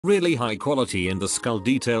Really high quality and the skull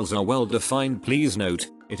details are well defined. Please note,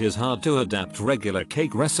 it is hard to adapt regular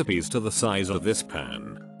cake recipes to the size of this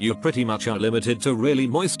pan. You pretty much are limited to really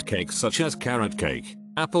moist cakes such as carrot cake,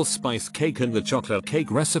 apple spice cake and the chocolate cake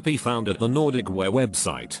recipe found at the Nordic Ware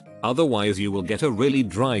website. Otherwise you will get a really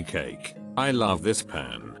dry cake. I love this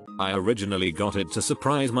pan. I originally got it to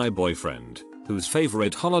surprise my boyfriend, whose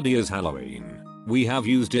favorite holiday is Halloween. We have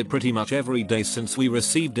used it pretty much every day since we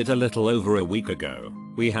received it a little over a week ago.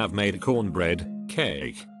 We have made cornbread,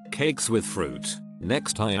 cake, cakes with fruit.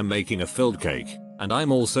 Next I am making a filled cake, and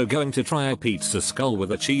I'm also going to try a pizza skull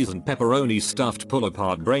with a cheese and pepperoni stuffed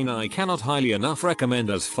pull-apart brain. I cannot highly enough recommend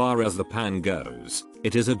as far as the pan goes.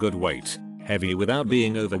 It is a good weight, heavy without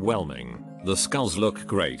being overwhelming. The skulls look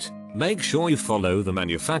great. Make sure you follow the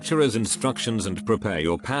manufacturer's instructions and prepare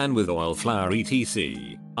your pan with oil, flour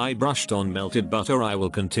etc. I brushed on melted butter. I will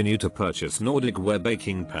continue to purchase Nordic Ware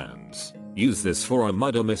baking pans. Use this for a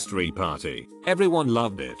murder mystery party. Everyone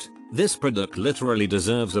loved it. This product literally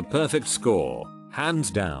deserves a perfect score, hands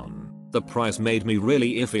down. The price made me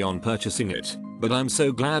really iffy on purchasing it, but I'm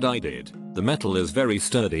so glad I did. The metal is very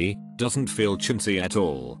sturdy, doesn't feel chintzy at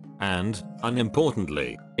all, and,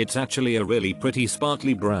 unimportantly, it's actually a really pretty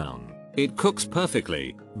sparkly brown. It cooks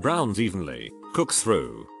perfectly, browns evenly, cooks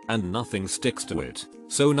through, and nothing sticks to it.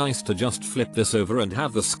 So nice to just flip this over and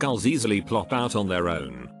have the skulls easily plop out on their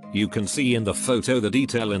own. You can see in the photo the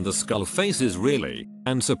detail in the skull face is really,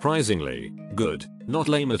 and surprisingly, good, not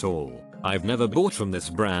lame at all. I've never bought from this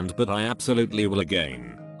brand but I absolutely will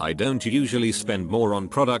again. I don't usually spend more on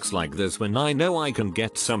products like this when I know I can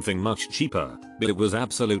get something much cheaper, but it was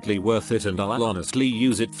absolutely worth it and I'll honestly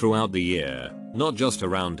use it throughout the year, not just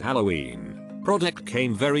around Halloween. Product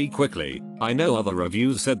came very quickly. I know other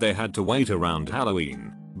reviews said they had to wait around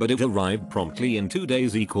Halloween, but it arrived promptly in 2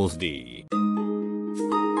 days equals D.